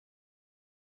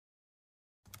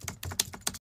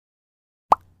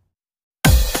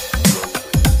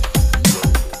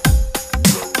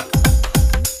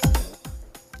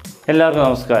എല്ലാവർക്കും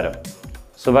നമസ്കാരം.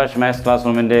 Subhash maths class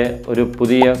റൂമിൻ്റെ ഒരു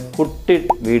പുതിയ കുട്ടി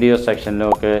വീഡിയോ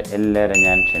സെക്ഷനിലേക്ക് എല്ലാവരും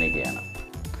ഞാൻ ക്ഷണിക്കുകയാണ്.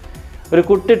 ഒരു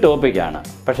കുട്ടി ടോപ്പിക്കാണ്,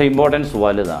 പക്ഷേ ഇമ്പോർട്ടൻസ്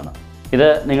വലുതാണ്. ഇത്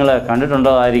നിങ്ങൾ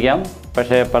കണ്ടിട്ടുള്ളതായിരിക്കാം,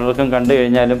 പക്ഷേ പലർക്കും കണ്ടു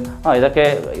കഴിഞ്ഞാലും ഇതൊക്കെ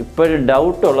ഇപ്പോഴും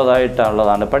ഡൗട്ട്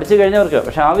ഉള്ളതായിട്ടുള്ളതാണ് പഠിച്ചു കഴിഞ്ഞവർക്ക്,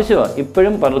 പക്ഷേ ആവശ്യമാണ്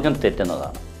ഇപ്പോഴും പലർക്കും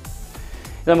തെറ്റുന്നതാണ്.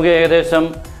 ഇത് നമുക്ക് ഏകദേശം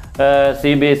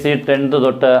c.b.s.e10th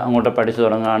തൊട്ട് അങ്ങോട്ട് പഠിച്ചു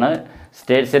തുടങ്ങുകയാണ്.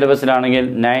 സ്റ്റേറ്റ് സിലബസിലാണെങ്കിൽ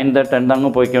 9th 10th അങ്ങ്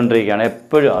പോയിക്കൊണ്ടിരിക്കുകയാണ്.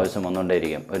 എപ്പോഴും ആവശ്യം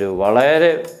വന്നുകൊണ്ടേയിരിക്കും. ഒരു വളരെ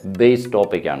ബേസ്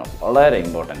ടോപ്പിക്കാണ്, വളരെ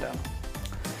ഇമ്പോർട്ടൻ്റ് ആണ്.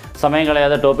 സമയം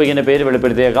കളയാതെ ടോപ്പിക്കിൻ്റെ പേര്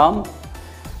വെളിപ്പെടുത്തിയേക്കാം.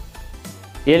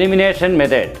 Elimination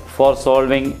method for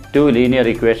solving 2 linear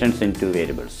equations in 2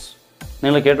 variables.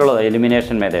 നിങ്ങൾ കേട്ടുള്ളത്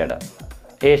എലിമിനേഷൻ മെത്തേഡ്.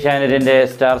 ഏഷ്യാനെറ്റിൻ്റെ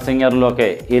സ്റ്റാർ സിംഗറിലൊക്കെ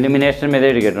എലിമിനേഷൻ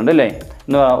മെത്തേഡ് കേട്ടിട്ടുണ്ട് അല്ലേ?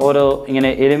 ഓരോ ഇങ്ങനെ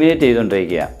എലിമിനേറ്റ്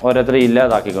ചെയ്തുകൊണ്ടിരിക്കുക, ഓരോരുത്തരെ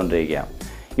ഇല്ലാതാക്കിക്കൊണ്ടിരിക്കുക.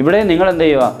 ഇവിടെ നിങ്ങൾ എന്ത്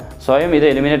ചെയ്യുക? സ്വയം ഇത്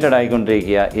എലിമിനേറ്റഡ്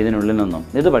ആയിക്കൊണ്ടിരിക്കുക. ഇതിനുള്ളിൽ നിന്നും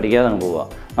ഇത് പഠിക്കാതെ അങ്ങ് പോവുക.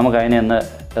 നമുക്ക് അതിനെ ഒന്ന്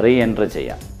റീ എൻട്രി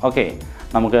ചെയ്യാം. ഓക്കെ,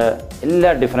 നമുക്ക് എല്ലാ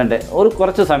ഡിഫറെൻറ്റ്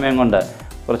കുറച്ച് സമയം കൊണ്ട്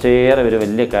കുറച്ചേറെ ഒരു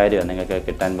വലിയ കാര്യമാണ് നിങ്ങൾക്ക്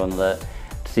കിട്ടാൻ പോകുന്നത്.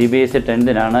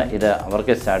 c.b.s.e10th ഇത്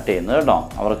അവർക്ക് സ്റ്റാർട്ട് ചെയ്യുന്നത് കേട്ടോ.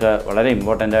 അവർക്ക് വളരെ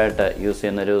ഇമ്പോർട്ടൻ്റ് ആയിട്ട് യൂസ്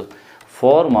ചെയ്യുന്നൊരു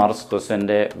 4 മാർക്സ്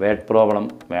ക്വസ്റ്റ്യൻ്റെ വേർഡ് പ്രോബ്ലം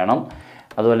വേണം.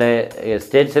 അതുപോലെ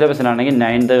സ്റ്റേറ്റ് സിലബസിലാണെങ്കിൽ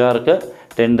 9th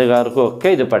 10th ഒക്കെ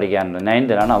ഇത് പഠിക്കാനുണ്ട്.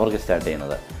 9th അവർക്ക് സ്റ്റാർട്ട്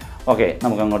ചെയ്യുന്നത്. ഓക്കെ,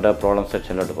 നമുക്കങ്ങോട്ട് പ്രോബ്ലം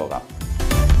സെക്ഷനിലോട്ട് പോകാം.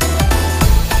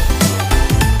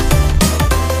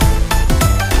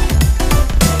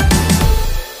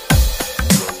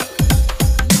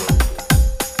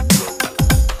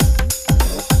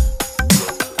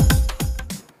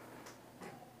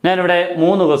 ഞാനിവിടെ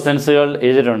 3 ക്വസ്റ്റ്യൻസുകൾ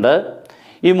എഴുതിയിട്ടുണ്ട്.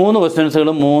 ഈ 3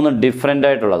 ക്വസ്റ്റ്യൻസുകളും 3 ഡിഫറെൻ്റ്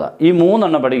ആയിട്ടുള്ളതാണ്. ഈ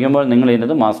 3 പഠിക്കുമ്പോൾ നിങ്ങൾ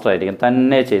ഇതിനകത്ത് മാസ്റ്റർ ആയിരിക്കും,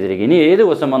 തന്നെ ചെയ്തിരിക്കും. ഇനി ഏത്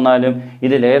ക്വസ്റ്റ്യൻ വന്നാലും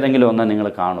ഇതിലേതെങ്കിലും ഒന്നേ നിങ്ങൾ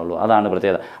കാണുള്ളൂ. അതാണ്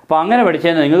പ്രത്യേകത. അപ്പോൾ അങ്ങനെ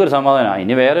പഠിച്ചാൽ നിങ്ങൾക്കൊരു സമാധാനമാണ്.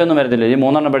 ഇനി വേറെ ഒന്നും വരത്തില്ല. ഈ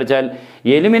 3 പഠിച്ചാൽ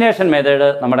എലിമിനേഷൻ മെത്തേഡ്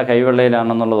നമ്മുടെ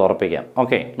കൈവെള്ളയിലാണെന്നുള്ളത് ഉറപ്പിക്കാം.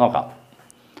 ഓക്കെ, നോക്കാം.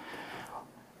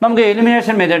 നമുക്ക്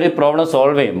എലിമിനേഷൻ മെത്തേഡ് പ്രോബ്ലം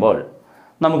സോൾവ് ചെയ്യുമ്പോൾ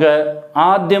നമുക്ക്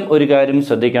ആദ്യം ഒരു കാര്യം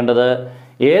ശ്രദ്ധിക്കേണ്ടത്,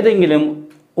 ഏതെങ്കിലും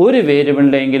ഒരു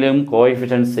വേരിയബിളിൻ്റെയെങ്കിലും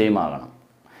കോഎഫിഷ്യൻറ്റ് സെയിം ആകണം.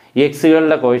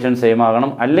 എക്സുകളുടെ കോഎഫിഷ്യൻറ്റ് സെയിം ആകണം,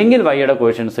 അല്ലെങ്കിൽ വൈയുടെ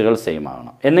കോഎഫിഷ്യൻസുകൾ സെയിം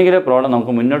ആകണം. എന്നെങ്കിലേ പ്രോബ്ലം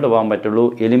നമുക്ക് മുന്നോട്ട് പോകാൻ പറ്റുള്ളൂ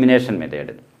എലിമിനേഷൻ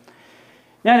മെത്തേഡിൽ.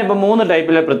 ഞാനിപ്പോൾ 3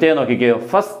 ടൈപ്പിലെ പ്രത്യേകം നോക്കിക്കോ.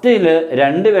 ഫസ്റ്റിൽ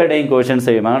 2 പേരുടെയും കോഎഫിഷ്യൻറ്റ്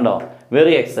സെയിം ആണ് കേട്ടോ.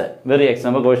 വെറി എക്സ്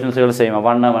നമ്മൾ കോഎഫിഷ്യൻസുകൾ സെയിം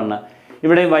ആണ്. 1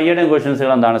 ഇവിടെയും വൈയുടെയും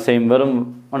കോഎഫിഷ്യൻസുകൾ എന്താണ് സെയിം, വെറും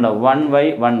ഉണ്ടോ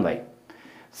 1y.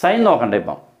 സൈൻ നോക്കണ്ട.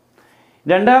 ഇപ്പം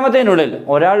രണ്ടാമത്തേനുള്ളിൽ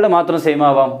ഒരാളുടെ മാത്രം സെയിം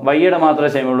ആവാം, വൈയുടെ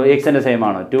മാത്രമേ സെയിം ഉള്ളൂ. എക്സിൻ്റെ സെയിം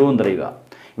ആണോ 2 3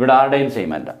 ഇവിടെ ആരുടെയും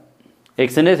സെയിം അല്ല.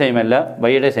 എക്സിൻ്റെ സെയിം അല്ല,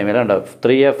 വൈയുടെ സെയിം അല്ല. ഉണ്ടോ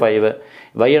 3 5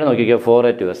 വൈയുടെ നോക്കിക്കോ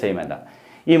 4 2 സെയിം അല്ല.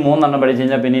 ഈ 3 പഠിച്ചു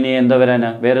കഴിഞ്ഞാൽ പിന്നെ ഇനി എന്താ വരാൻ?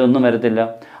 വേറെ ഒന്നും വരത്തില്ല.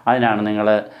 അതിനാണ് നിങ്ങൾ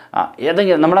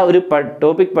ഏതെങ്കിലും നമ്മളെ ഒരു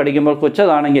ടോപ്പിക് പഠിക്കുമ്പോൾ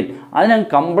കൊച്ചതാണെങ്കിൽ അതിനെ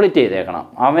കംപ്ലീറ്റ് ചെയ്തേക്കണം.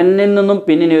 അവനിൽ നിന്നും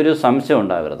പിന്നെ ഒരു സംശയം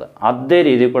ഉണ്ടാവരുത്. അതേ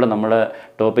രീതിയിൽ കൂടെ നമ്മൾ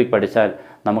ടോപ്പിക് പഠിച്ചാൽ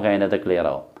നമുക്ക് അതിനകത്ത് ക്ലിയർ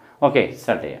ആവും. ഓക്കെ,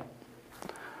 സ്റ്റാർട്ട് ചെയ്യാം.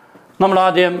 നമ്മൾ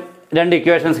ആദ്യം 2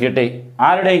 ഇക്വേഷൻസ് കിട്ടി.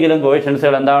 ആരുടെയെങ്കിലും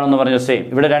കോഎഫിഷ്യൻസുകൾ എന്താണെന്ന് പറഞ്ഞു സെയിം.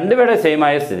 ഇവിടെ 2 പേരുടെ സെയിം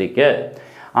ആയ സ്ഥിതിക്ക്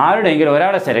ആരുടെയെങ്കിലും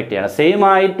ഒരാളെ സെലക്ട് ചെയ്യണം. സെയിം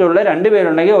ആയിട്ടുള്ള 2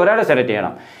 പേരുണ്ടെങ്കിൽ ഒരാളെ സെലക്ട്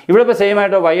ചെയ്യണം. ഇവിടെ ഇപ്പോൾ സെയിം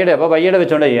ആയിട്ടോ വൈയുടെ, അപ്പോൾ വൈയുടെ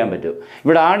വെച്ചുകൊണ്ട് ചെയ്യാൻ പറ്റും.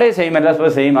 ഇവിടെ ആരുടെയും സെയിം അല്ല,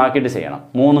 അപ്പോൾ സെയിം ആക്കിയിട്ട് ചെയ്യണം.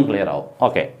 3 ക്ലിയർ ആവും.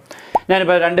 ഓക്കെ,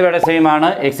 ഞാനിപ്പോൾ 2 പേരുടെ സെയിം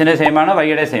ആണ്, എക്സിൻ്റെ സെയിം ആണ്,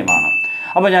 വൈയുടെ സെയിം ആണ്.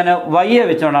 അപ്പോൾ ഞാൻ വൈയെ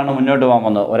വെച്ചുകൊണ്ടാണ് മുന്നോട്ട് പോകാൻ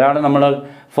പോകുന്നത്. ഒരാൾ നമ്മൾ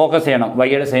ഫോക്കസ് ചെയ്യണം.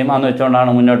 വൈയുടെ സെയിം ആണെന്ന്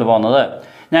വെച്ചുകൊണ്ടാണ് മുന്നോട്ട് പോകുന്നത്.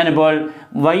 ഞാനിപ്പോൾ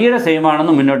വൈയുടെ സെയിം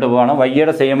ആണെന്ന് മുന്നോട്ട് പോകണം,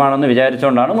 വൈയുടെ സെയിം ആണെന്ന്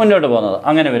വിചാരിച്ചുകൊണ്ടാണ് മുന്നോട്ട് പോകുന്നത്.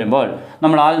 അങ്ങനെ വരുമ്പോൾ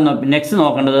നമ്മൾ ആദ്യം നെക്സ്റ്റ്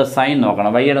നോക്കേണ്ടത് സൈൻ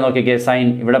നോക്കണം. വൈയുടെ നോക്കിക്കേ സൈൻ,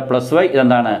 ഇവിടെ +y,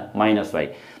 ഇതെന്താണ് -y.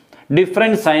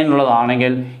 ഡിഫറെൻറ്റ് സൈൻ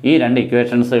ഉള്ളതാണെങ്കിൽ ഈ 2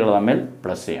 ഇക്വേഷൻസുകൾ തമ്മിൽ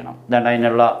പ്ലസ് ചെയ്യണം. ഇതാണ്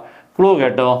അതിനുള്ള ക്ലൂ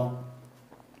കേട്ടോ.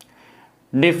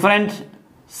 ഡിഫറെൻറ്റ്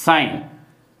സൈൻ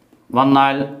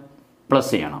വന്നാൽ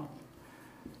പ്ലസ് ചെയ്യണം.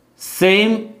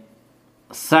 സെയിം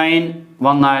സൈൻ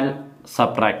വന്നാൽ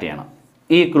സബ്ട്രാക്ട് ചെയ്യണം.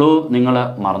 ഈ ക്ലൂ നിങ്ങൾ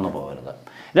മറന്നു പോകരുത്.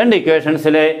 2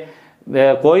 ഇക്വേഷൻസിലെ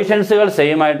കോയിഷ്യൻസുകൾ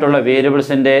സെയിം ആയിട്ടുള്ള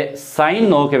വേരിയബിൾസിൻ്റെ സൈൻ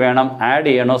നോക്കി വേണം ആഡ്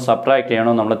ചെയ്യണോ സബ്ട്രാക്ട്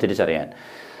ചെയ്യണോ നമ്മൾ തിരിച്ചറിയാൻ.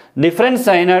 ഡിഫറെൻറ്റ്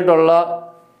സൈനായിട്ടുള്ള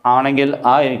ആണെങ്കിൽ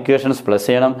ആ ഇക്വേഷൻസ് പ്ലസ്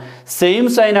ചെയ്യണം. സെയിം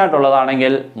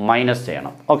സൈനായിട്ടുള്ളതാണെങ്കിൽ മൈനസ്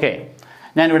ചെയ്യണം. ഓക്കെ,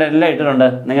 ഞാനിവിടെ എല്ലാം ഇട്ടിട്ടുണ്ട്,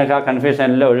 നിങ്ങൾക്ക് ആ കൺഫ്യൂഷൻ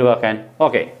എല്ലാം ഒഴിവാക്കാൻ.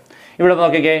 ഓക്കെ, ഇവിടെ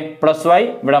നോക്കിക്കേ +y,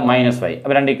 ഇവിടെ -y.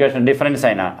 അപ്പോൾ 2 ഇക്വേഷൻ ഡിഫറെൻറ്റ്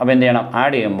സൈനാണ്. അപ്പോൾ എന്ത് ചെയ്യണം?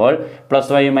 ആഡ് ചെയ്യുമ്പോൾ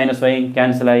 +y -y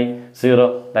ക്യാൻസലായി 0.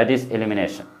 That is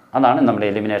elimination. അതാണ് നമ്മുടെ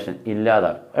എലിമിനേഷൻ.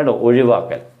 ഇല്ലാതാക്കുക കേട്ടോ,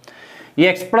 ഒഴിവാക്കൽ.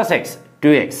 x + x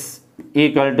 2x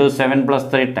 = 7 +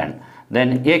 3 10. Then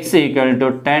x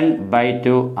 =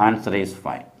 10/2. Answer is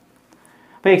 5.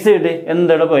 അപ്പോൾ x കിട്ടി.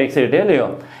 എന്തെളുപ്പം x കിട്ടി അല്ലയോ?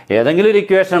 ഏതെങ്കിലും ഒരു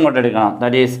ഇക്വേഷൻ അങ്ങോട്ട് എടുക്കണം.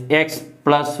 That is x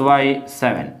 + y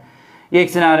 7.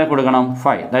 എക്സിന് ആരെ കൊടുക്കണം?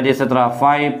 5. ദാറ്റ് ഈസ് എത്ര?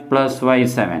 5 + y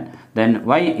 7. Then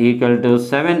y =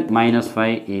 7 -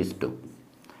 5 is 2.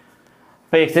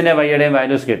 അപ്പോൾ എക്സിൻ്റെ വൈയുടെയും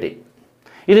വാല്യൂസ് കിട്ടി.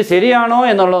 ഇത് ശരിയാണോ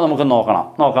എന്നുള്ളത് നമുക്ക്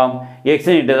നോക്കാം.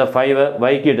 എക്സിന് കിട്ടിയത് 5,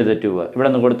 വൈക്ക് കിട്ടിയത് 2. ഇവിടെ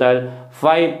നിന്ന് കൊടുത്താൽ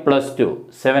 5 + 2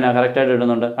 7 കറക്റ്റായിട്ട്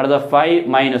കിട്ടുന്നുണ്ട്. അടുത്ത 5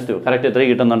 - 2 കറക്റ്റ് 3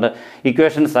 കിട്ടുന്നുണ്ട്.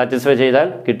 ഇക്വേഷൻ സാറ്റിസ്ഫൈ ചെയ്താൽ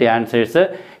കിട്ടിയ ആൻസേഴ്സ്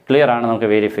ക്ലിയർ ആണ്, നമുക്ക്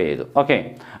വെരിഫൈ ചെയ്തു. ഓക്കെ,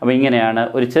 അപ്പോൾ ഇങ്ങനെയാണ്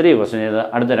ഒരു ചെറിയ ക്വസ്റ്റ്യൻ ചെയ്ത്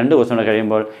അടുത്ത 2 ക്വസ്റ്റ്യൻ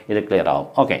കഴിയുമ്പോൾ ഇത് ക്ലിയർ ആവും.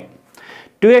 Okay,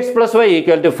 2x + y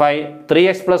 = 5,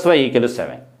 3x + y =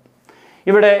 7.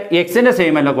 ഇവിടെ എക്സിൻ്റെ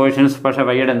സെയിം അല്ല കോഷ്യൻസ്, പക്ഷേ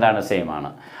വൈയുടെ എന്താണ് സെയിം ആണ്.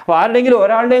 അപ്പോൾ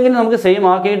ഒരാളുടെയെങ്കിലും നമുക്ക് സെയിം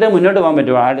ആക്കിയിട്ട് മുന്നോട്ട് പോകാൻ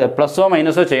പറ്റുമോ? പ്ലസോ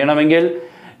മൈനസോ ചെയ്യണമെങ്കിൽ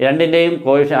രണ്ടിൻ്റെയും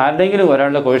കോഷ്യൻ ആരുടെയെങ്കിലും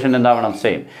ഒരാളുടെ കോഷ്യൻ എന്താവണം?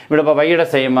 സെയിം. ഇവിടെ ഇപ്പോൾ വൈയുടെ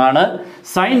സെയിം ആണ്.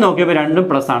 സൈൻ നോക്കിയപ്പോൾ രണ്ടും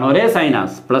പ്ലസ് ആണ്, ഒരേ സൈനാണ്.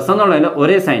 പ്ലസ് എന്നുള്ളതല്ല,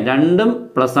 ഒരേ സൈൻ. രണ്ടും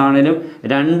പ്ലസ് ആണെങ്കിലും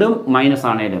രണ്ടും മൈനസ്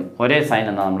ആണെങ്കിലും ഒരേ സൈൻ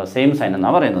എന്നാണ് നമ്മൾ സെയിം സൈൻ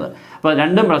എന്നാണ് പറയുന്നത്. അപ്പോൾ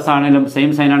രണ്ടും പ്ലസ് ആണെങ്കിലും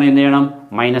സെയിം സൈൻ ആണെങ്കിൽ എന്ത് ചെയ്യണം?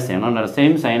 മൈനസ് ചെയ്യണം.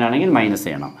 സെയിം സൈൻ ആണെങ്കിൽ മൈനസ്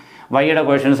ചെയ്യണം. വൈയുടെ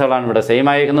ക്വസ്റ്റ്യൻസുകളാണ് ഇവിടെ സെയിം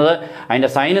ആയിരിക്കുന്നത്. അതിൻ്റെ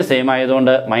സൈന് സെയിം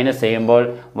ആയതുകൊണ്ട് മൈനസ് ചെയ്യുമ്പോൾ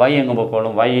വൈ എങ്ങ്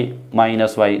പൊക്കോളും. y -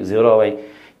 y 0y.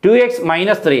 2x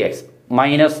 - 3x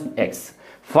 -x.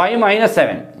 5 -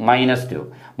 7 -2.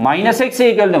 -x =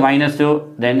 -2,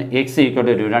 then x =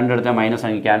 2. രണ്ടിടത്തെ minus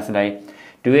ആണെങ്കിൽ ക്യാൻസലായി.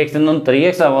 2x നിന്നും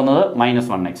 3x ആവുന്നത്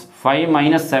 -1x. 5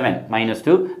 - 7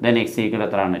 -2, then x =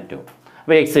 എത്രയാണ്? 2.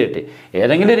 അപ്പോൾ x കിട്ടി.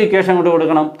 ഏതെങ്കിലും ഒരു ഇക്വേഷൻ കൊണ്ട്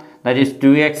കൊടുക്കണം. That is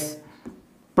 2x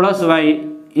 + y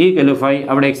 = 5.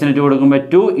 അവിടെ എക്സിന് 2 കൊടുക്കുമ്പോൾ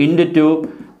 2 × 2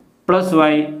 +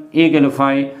 y =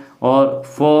 5, or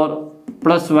 4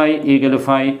 + y =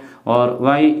 5, or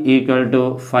y =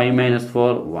 5 -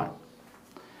 4 1.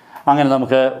 അങ്ങനെ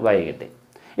നമുക്ക് y കിട്ടി.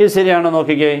 ഇത് ശരിയാണോ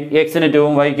നോക്കിക്കേ. എക്സിന്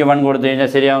 2ഉം വൈക്ക് 1 കൊടുത്തു കഴിഞ്ഞാൽ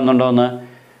ശരിയാവുന്നുണ്ടോ എന്ന്?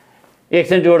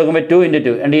 എക്സിന് 2 കൊടുക്കുമ്പോൾ 2 ×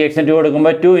 2, എൻ്റെ എക്സിന് 2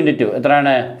 കൊടുക്കുമ്പോൾ 2 × 2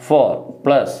 എത്രയാണ്? 4,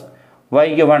 പ്ലസ്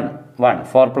വൈക്ക് 1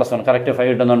 4 + 1 കറക്റ്റ് 5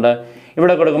 കിട്ടുന്നുണ്ട്.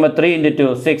 ഇവിടെ കൊടുക്കുമ്പോൾ 3 × 2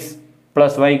 6,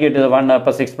 പ്ലസ് വൈക്ക് കിട്ടിയത് 1,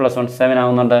 അപ്പോൾ 6 + 1 7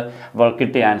 ആവുന്നുണ്ട്. അപ്പോൾ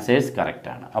കിട്ടിയ ആൻസേഴ്സ്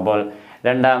കറക്റ്റാണ്. അപ്പോൾ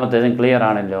രണ്ടാമത്തേതും ക്ലിയർ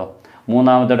ആണല്ലോ.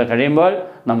 മൂന്നാമത്തോടെ കഴിയുമ്പോൾ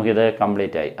നമുക്കിത്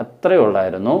കംപ്ലീറ്റ് ആയി. അത്രയേ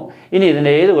ഉള്ളായിരുന്നു. ഇനി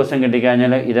ഇതിൻ്റെ ഏത് ക്വസ്റ്റ്യൻ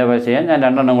കിട്ടിക്കഴിഞ്ഞാൽ ഇതേപോലെ ചെയ്യാൻ ഞാൻ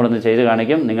 2 എണ്ണം കൂടെ ഒന്ന് ചെയ്ത്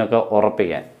കാണിക്കും, നിങ്ങൾക്ക്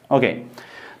ഉറപ്പിക്കാൻ. Okay,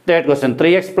 third question.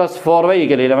 3x + 4y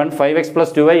 = 11, 5x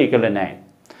 + 2y = 9.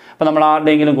 അപ്പോൾ നമ്മൾ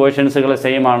ആരുടെയെങ്കിലും ക്വസ്റ്റ്യൻസുകൾ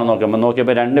സെയിം ആണോ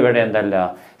നോക്കിയപ്പോൾ രണ്ടുപേരുടെ എന്തല്ല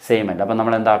സെയിം അല്ല. അപ്പോൾ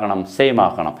നമ്മൾ എന്താക്കണം? സെയിം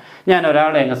ആക്കണം. ഞാൻ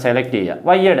ഒരാളെ അങ്ങ് സെലക്ട്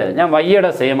ചെയ്യുക. ഞാൻ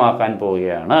വൈയുടെ സെയിം ആക്കാൻ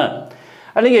പോവുകയാണ്,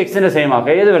 അല്ലെങ്കിൽ എക്സിൻ്റെ സെയിം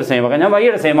ആക്കുക. ഏതുവരെ സെയിം ആക്കാം? ഞാൻ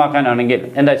വൈയുടെ സെയിം ആക്കാനാണെങ്കിൽ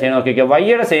എന്താ ചെയ്യുക നോക്കിക്കുക.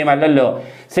 വൈയുടെ സെയിം അല്ലല്ലോ,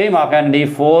 സെയിം ആക്കാനുണ്ട് ഈ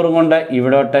 4 കൊണ്ട്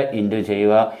ഇവിടോട്ട് ഇൻറ്റു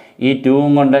ചെയ്യുക, ഈ 2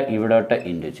 കൊണ്ട് ഇവിടോട്ട്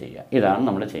ഇൻറ്റു ചെയ്യുക. ഇതാണ്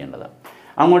നമ്മൾ ചെയ്യേണ്ടത്.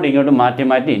 അങ്ങോട്ടും ഇങ്ങോട്ടും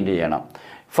മാറ്റി ഇൻറ്റു ചെയ്യണം.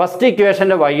 ഫസ്റ്റ്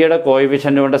ഇക്വേഷൻ്റെ വൈയുടെ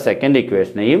കോയിഫിഷ്യൻ്റ് കൊണ്ട് സെക്കൻഡ്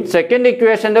ഇക്വേഷനെയും, സെക്കൻഡ്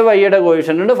ഇക്വേഷൻ്റെ വൈയുടെ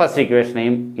കോയിഫിഷ്യൻ്റ് കൊണ്ട് ഫസ്റ്റ്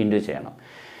ഇക്വേഷനെയും ഇൻറ്റു ചെയ്യണം.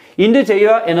 ഇൻറ്റു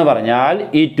ചെയ്യുക എന്ന് പറഞ്ഞാൽ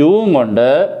ഈ 2ഉം കൊണ്ട്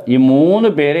ഈ 3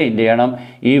 പേരെ ഇൻറ്റു ചെയ്യണം,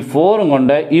 ഈ 4ഉം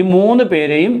കൊണ്ട് ഈ 3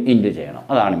 പേരെയും ഇൻറ്റു ചെയ്യണം.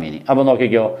 അതാണ് മീനിങ്. അപ്പോൾ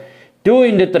നോക്കിക്കോ. 2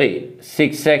 × 3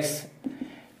 6x,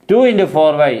 2 ×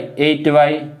 4y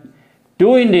 8y,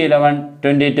 2 × 11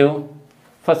 22.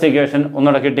 First equation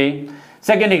ഒന്നുകൂടെ കിട്ടി.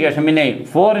 സെക്കൻഡ് ഇക്വേഷൻ പിന്നെയും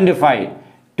 4 × 5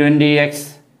 20x,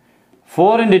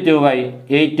 4 × 2y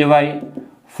 8y,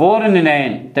 4 ×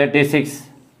 9 36.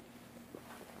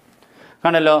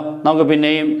 കണ്ടല്ലോ, നമുക്ക്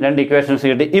പിന്നെയും 2 ഇക്വേഷൻസ്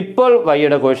കിട്ടി. ഇപ്പോൾ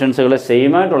വൈയുടെ ക്വസ്റ്റ്യൻസുകൾ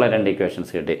സെയിം ആയിട്ടുള്ള 2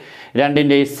 ഇക്വേഷൻസ് കിട്ടി.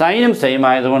 രണ്ടിൻ്റെയും സൈനും സെയിം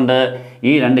ആയതുകൊണ്ട്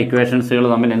ഈ 2 ഇക്വേഷൻസുകൾ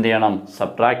തമ്മിൽ എന്ത് ചെയ്യണം?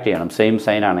 സബ്ട്രാക്ട് ചെയ്യണം. സെയിം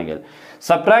സൈൻ ആണെങ്കിൽ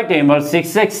സബ്ട്രാക്ട് ചെയ്യുമ്പോൾ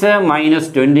 6x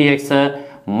 - 20x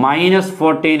 -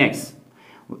 14x.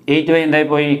 8y എന്തായി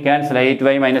പോയി? Cancel.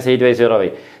 8y - 8y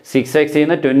 0y. 6x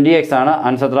നിന്ന് 20x ആണ്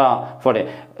ആൻസർ. 40.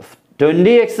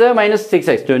 20x -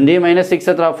 6x. 20 - 6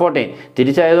 എത്ര? 14.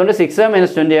 തിരിച്ചായതുകൊണ്ട് 6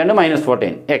 - 20 ആണ്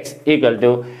 -14. x =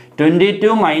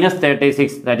 22 -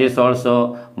 36. That is also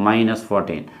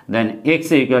 -14. Then x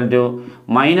 =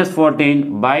 -14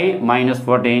 /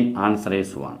 -14. Answer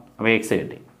is 1. അപ്പോൾ x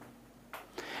കിട്ടി.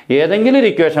 ഏതെങ്കിലും ഒരു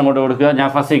ഇക്വേഷൻ കൊണ്ട് കൊടുക്കുക. ഞാൻ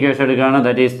ഫസ്റ്റ് ഇക്വേഷൻ എടുക്കുകയാണ്.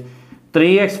 That is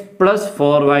 3x +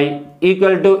 4y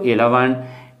 = 11.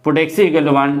 Put x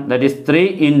 = 1. That is 3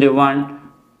 × 1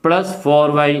 +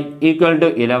 4y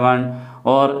 = 11,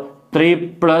 or 3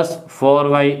 +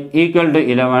 4y =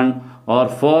 11, or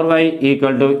 4y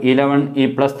 = 11. ഈ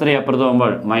 +3 അപ്പുറത്ത്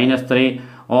പോകുമ്പോൾ -3,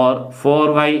 or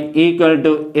 4y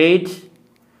 = 8.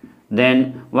 Then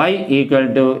y =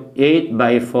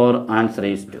 8/4. Answer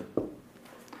is 2.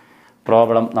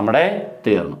 Problem നമ്മുടെ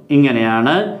തീർന്നു.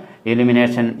 ഇങ്ങനെയാണ്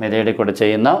എലിമിനേഷൻ മെത്തേഡിൽ കൂടെ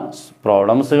ചെയ്യുന്ന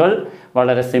പ്രോബ്ലംസുകൾ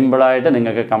വളരെ സിമ്പിളായിട്ട്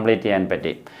നിങ്ങൾക്ക് കംപ്ലീറ്റ് ചെയ്യാൻ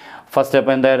പറ്റി. ഫസ്റ്റ്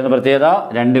സ്റ്റെപ്പ് എന്തായിരുന്നു പ്രത്യേകത?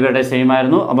 രണ്ടുപേരുടെ സെയിം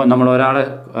ആയിരുന്നു. അപ്പോൾ നമ്മൾ ഒരാളെ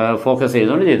ഫോക്കസ്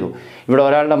ചെയ്തുകൊണ്ട് ചെയ്തു. ഇവിടെ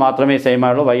ഒരാളുടെ മാത്രമേ സെയിം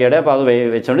ആയുള്ളൂ, വൈയുടെ, അപ്പോൾ അത്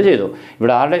വെച്ചുകൊണ്ട് ചെയ്തു.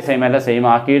 ഇവിടെ ആരുടെ സെയിം അല്ല, സെയിം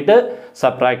ആക്കിയിട്ട്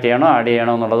സബ്ട്രാക്ട് ചെയ്യണോ ആഡ്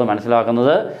ചെയ്യണോ എന്നുള്ളത്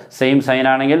മനസ്സിലാക്കുന്നത്. സെയിം സൈൻ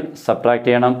ആണെങ്കിൽ സബ്ട്രാക്ട്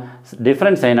ചെയ്യണം,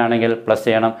 ഡിഫറെൻറ്റ് സൈൻ ആണെങ്കിൽ പ്ലസ്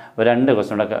ചെയ്യണം. 2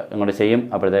 ക്വസ്റ്റ്യൻ കൂടെ ഇങ്ങോട്ട് ചെയ്യും,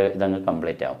 അപ്പോഴത്തേക്ക് ഇതങ്ങ്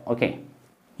കംപ്ലീറ്റ് ആവും. ഓക്കെ,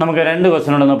 നമുക്ക് 2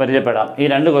 ക്വസ്റ്റ്യനോടൊന്ന് പരിചയപ്പെടാം. ഈ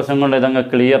 2 ക്വസ്റ്റ്യൻ കൊണ്ട് ഇതങ്ങ്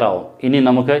ക്ലിയർ ആവും. ഇനി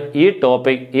നമുക്ക് ഈ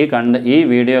ടോപ്പിക് ഈ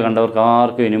വീഡിയോ കണ്ടവർക്ക്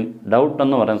ആർക്കും ഇനിയും ഡൗട്ട്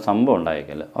എന്ന് പറയുന്ന സംഭവം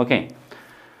ഉണ്ടായേക്കില്ല. Okay,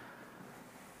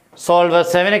 solve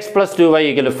 7x plus 2y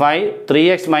equal to 5,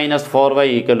 3x minus 4y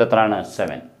equal to എത്രയാണ്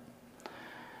 7.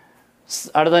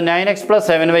 അടുത്ത 9x plus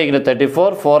 7y equal to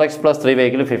 34, 4x plus 3y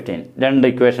equal to 15. രണ്ട്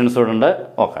ഇക്വേഷൻസ് ഇവിടെ ഉണ്ട്.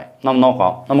 ഓക്കെ, നമുക്ക്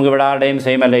നോക്കാം. നമുക്കിവിടെ ആരുടെയും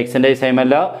സെയിം അല്ല, എക്സിൻ്റെയും സെയിം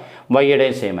അല്ല,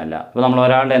 വൈയുടെയും സെയിം അല്ല. അപ്പോൾ നമ്മൾ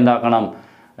ഒരാളുടെ എന്താക്കണം,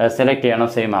 സെലക്ട് ചെയ്യണം,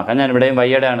 സെയിം ആക്കാൻ. ഞാൻ ഇവിടെയും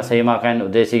വൈയുടെയാണ് സെയിം ആക്കാൻ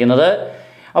ഉദ്ദേശിക്കുന്നത്.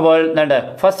 അപ്പോൾ രണ്ട്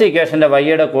ഫസ്റ്റ് ഇക്വേഷൻ്റെ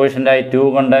വൈയുടെ കോഷ്യൻ്റായി 2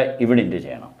 കൊണ്ട് ഇവിടെ ഇൻറ്റു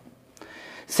ചെയ്യണം.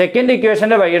 സെക്കൻഡ്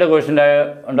ഇക്വേഷൻ്റെ വൈയുടെ കോഷ്യൻ്റ്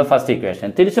ഉണ്ട് ഫസ്റ്റ് ഇക്വേഷൻ.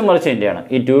 തിരിച്ചും മറിച്ച് ഇൻറ്റു ചെയ്യണം.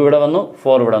 ഈ 2 ഇവിടെ വന്നു,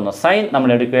 4 ഇവിടെ വന്നു. സൈൻ നമ്മൾ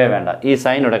എടുക്കുകയോ വേണ്ട. ഈ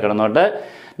സൈൻ ഇവിടെ കിടന്നോട്ട്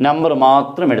നമ്പർ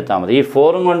മാത്രം എടുത്താൽ മതി. ഈ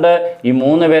 4 കൊണ്ട് ഈ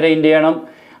 3 പേരെ ഇൻറ്റു ചെയ്യണം.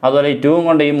 അതുപോലെ ഈ 2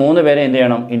 കൊണ്ട് ഈ 3 പേരെ എന്ത്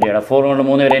ചെയ്യണം, ഇൻറ്റു ചെയ്യണം. 4 കൊണ്ട്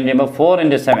 3 പേരെ ഇൻറ്റു ചെയ്യുമ്പോൾ 4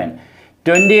 × 7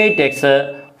 28x,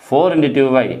 4 ×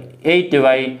 2y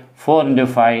 8y, 4 ×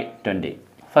 5 20.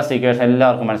 First equation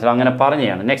എല്ലാവർക്കും മനസ്സിലാവും, അങ്ങനെ പറഞ്ഞു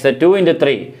ചെയ്യണം. Next 2 ×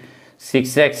 3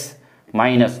 6x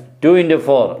minus 2 ×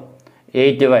 4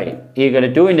 8y equal to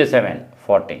 2 × 7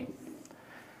 14.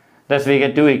 Thus we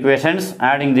get two equations.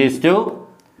 Adding these two,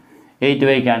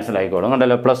 8y cancel ആയിക്കോളും.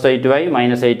 കണ്ടല്ലോ, plus 8y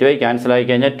minus 8y cancel ആയി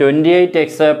കഴിഞ്ഞാൽ 28x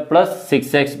plus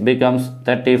 6x becomes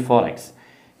 34x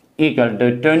equal to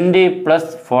 20 plus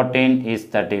 14 is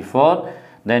 34.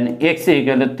 Then x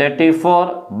equal to 34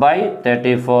 by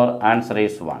 34. Answer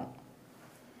is 1.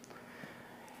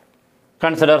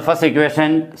 Consider first equation.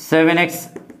 7x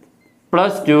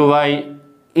plus 2y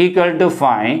equal to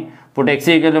 5. Put x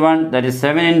equal to 1, that is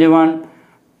 7 into 1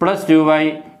 plus 2y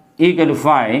equal to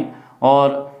 5, or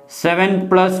 7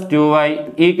 plus 2y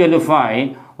equal to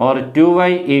 5, or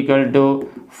 2y equal to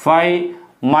 5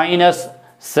 minus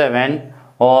 7,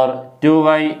 or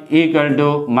 2y equal to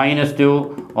minus 2,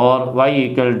 or y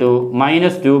equal to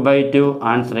minus 2 by 2.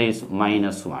 Answer is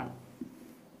minus 1.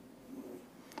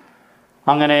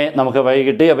 അങ്ങനെ നമുക്ക് y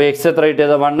കിട്ടി. അപ്പോൾ x എത്ര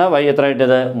കിട്ടിയത് 1, y എത്ര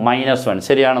കിട്ടിയത് -1.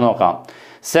 ശരിയാണ്, നോക്കാം.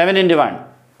 7 × 1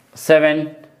 7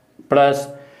 plus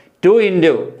 2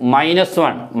 into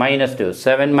 -1 -2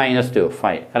 7 minus 2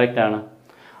 5. കറക്റ്റാണ്.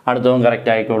 അടുത്തതും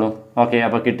കറക്റ്റ് ആയിക്കോളും. ഓക്കെ,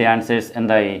 അപ്പോൾ കിട്ടിയ ആൻസേഴ്സ്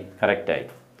എന്തായി, കറക്റ്റായി.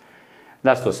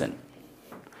 Last question.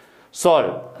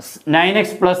 Solve 9x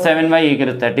plus 7y equal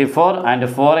to 34 and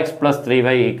 4x plus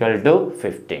 3y equal to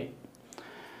 15.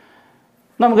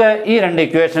 നമുക്ക് ഈ രണ്ട്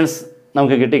ഇക്വേഷൻസ്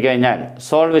നമുക്ക് കിട്ടിക്കഴിഞ്ഞാൽ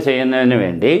സോൾവ് ചെയ്യുന്നതിന്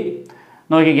വേണ്ടി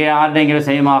നോക്കിക്കേ, ആരുടെയെങ്കിലും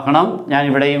സെയിം ആക്കണം. ഞാൻ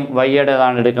ഇവിടെയും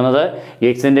വൈയുടേതാണ് എടുക്കുന്നത്.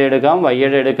 എക്സിൻ്റെ എടുക്കാം,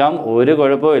 വൈയുടെ എടുക്കാം, ഒരു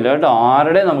കുഴപ്പമില്ല കേട്ടോ.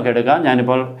 ആരുടെ നമുക്ക് എടുക്കാം.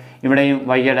 ഞാനിപ്പോൾ ഇവിടെയും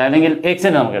വൈയുടെ അല്ലെങ്കിൽ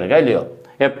എക്സിൻ്റെ നമുക്ക് എടുക്കാം, ഇല്ലയോ?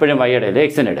 എപ്പോഴും വൈയുടെ അല്ലേ,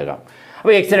 എക്സിന് എടുക്കാം.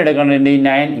 അപ്പോൾ എക്സിന് എടുക്കണമെങ്കിൽ ഈ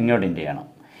 9 ഇങ്ങോട്ട് ഇൻറ്റു ചെയ്യണം,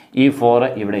 ഈ 4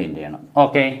 ഇവിടെ ഇൻറ്റു ചെയ്യണം.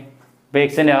 ഓക്കെ, ഇപ്പോൾ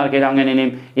എക്സിൻ്റെ ആർക്കെങ്കിലും അങ്ങനെ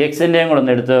ഇനിയും എക്സിൻ്റെയും കൂടെ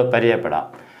ഒന്ന് എടുത്ത് പരിചയപ്പെടാം.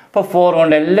 അപ്പോൾ 4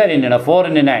 കൊണ്ട് എല്ലാവരും ഇൻറ്റു ചെയ്യണം. 4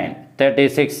 × 9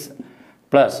 36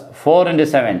 plus 4 ×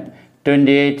 7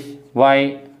 28y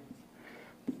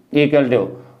equal to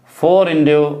 4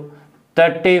 into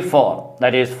 34,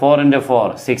 that is 4 into 4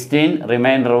 16,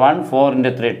 remainder 1, 4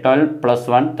 into 3 12 plus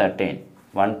 1 13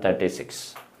 136.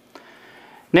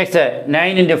 Next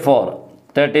 9 into 4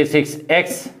 36x,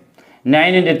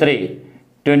 9 into 3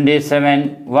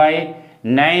 27y,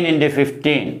 9 into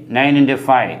 15 9 into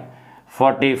 5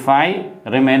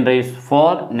 45, remainder is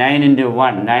 4, 9 into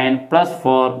 1 9 plus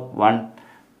 4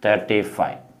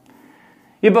 135.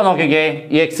 ഇപ്പോൾ നോക്കിക്കേ,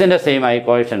 എക്സിൻ്റെ സെയിം ആയി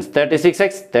quotients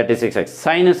 36x 36x.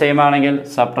 Sign same ആണെങ്കിൽ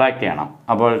സബ്ട്രാക്ട് ചെയ്യണം.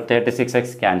 അപ്പോൾ 36x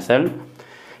cancel.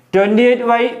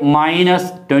 28y minus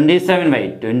 27y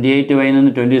 28y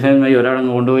നിന്ന് 27y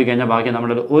ഒരാളങ്ങ് കൊണ്ടുപോയി കഴിഞ്ഞാൽ ബാക്കി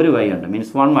നമ്മുടെ ഒരു y ഉണ്ട്,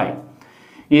 means 1y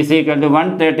is equal to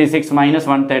 136 minus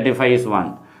 135 is 1.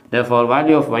 Therefore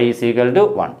value of y is equal to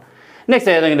 1.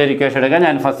 Next ഏതെങ്കിലും ഒരു ഇക്വേഷൻ എടുക്കാം.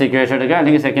 ഞാൻ ഫസ്റ്റ് ഇക്വേഷൻ എടുക്കാം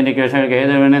അല്ലെങ്കിൽ സെക്കൻഡ് ഇക്വേഷൻ എടുക്കാം,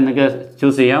 ഏത് വേണമെങ്കിൽ നിങ്ങൾക്ക്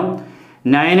ചൂസ് ചെയ്യാം.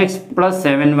 9x plus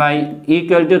 7y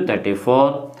equal to 34.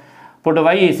 Put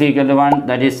y is equal to 1,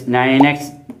 that is 9x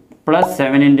plus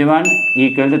 7 into 1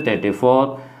 equal to 34,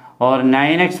 or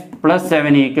 9x plus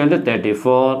 7 equal to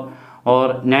 34, or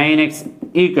 9x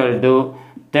equal to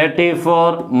 34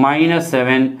 minus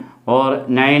 7, or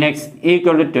 9x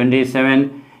equal to 27,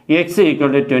 x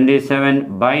equal to 27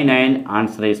 by 9.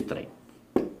 Answer is 3.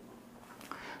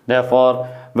 Therefore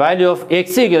value of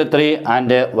x equal to 3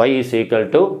 and y is equal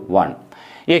to 1.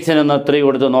 എക്സിനൊന്ന് 3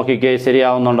 കൊടുത്ത് നോക്കിക്കേ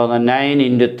ശരിയാവുന്നുണ്ടോ എന്ന്. 9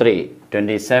 × 3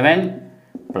 27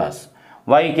 plus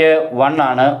വൈക്ക് 1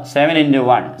 ആണ്, 7 ×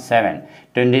 1 7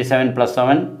 27 plus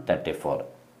 7 34.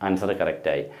 Answer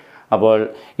കറക്റ്റായി. അപ്പോൾ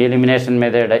elimination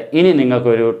method ഇനി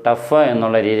നിങ്ങൾക്കൊരു tough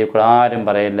എന്നുള്ള രീതിയിൽ കൂടെ ആരും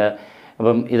പറയില്ല.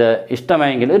 അപ്പം ഇത്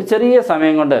ഇഷ്ടമായെങ്കിൽ ഒരു ചെറിയ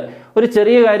സമയം കൊണ്ട്, ഒരു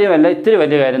ചെറിയ കാര്യമല്ല, ഇത്തിരി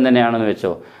വലിയ കാര്യം തന്നെയാണെന്ന്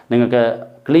വെച്ചോ, നിങ്ങൾക്ക്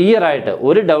ക്ലിയറായിട്ട്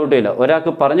ഒരു ഡൗട്ടും ഇല്ല,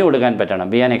 ഒരാൾക്ക് പറഞ്ഞു കൊടുക്കാൻ പറ്റണം.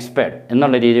 ബി ആൻ എക്സ്പേർട്ട്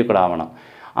എന്നുള്ള രീതിയിൽ കൂടെ ആവണം.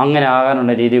 അങ്ങനെ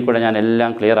ആകാനുള്ള രീതിയിൽ കൂടെ ഞാൻ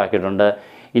എല്ലാം ക്ലിയർ ആക്കിയിട്ടുണ്ട്.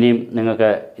 ഇനിയും നിങ്ങൾക്ക്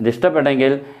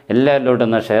ഇതിഷ്ടപ്പെട്ടെങ്കിൽ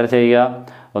എല്ലാവരിലോട്ടൊന്ന് ഷെയർ ചെയ്യുക,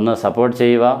 ഒന്ന് സപ്പോർട്ട്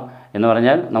ചെയ്യുക. എന്ന്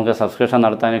പറഞ്ഞാൽ നമുക്ക് സബ്സ്ക്രിപ്ഷൻ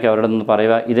നടത്താനൊക്കെ അവരോട് ഒന്ന്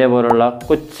പറയുക. ഇതേപോലുള്ള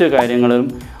കൊച്ചു കാര്യങ്ങളും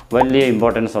വലിയ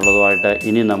ഇമ്പോർട്ടൻസ് ഉള്ളതുമായിട്ട്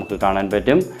ഇനി നമുക്ക് കാണാൻ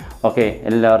പറ്റും. ഓക്കെ,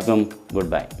 എല്ലാവർക്കും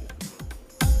ഗുഡ് ബൈ.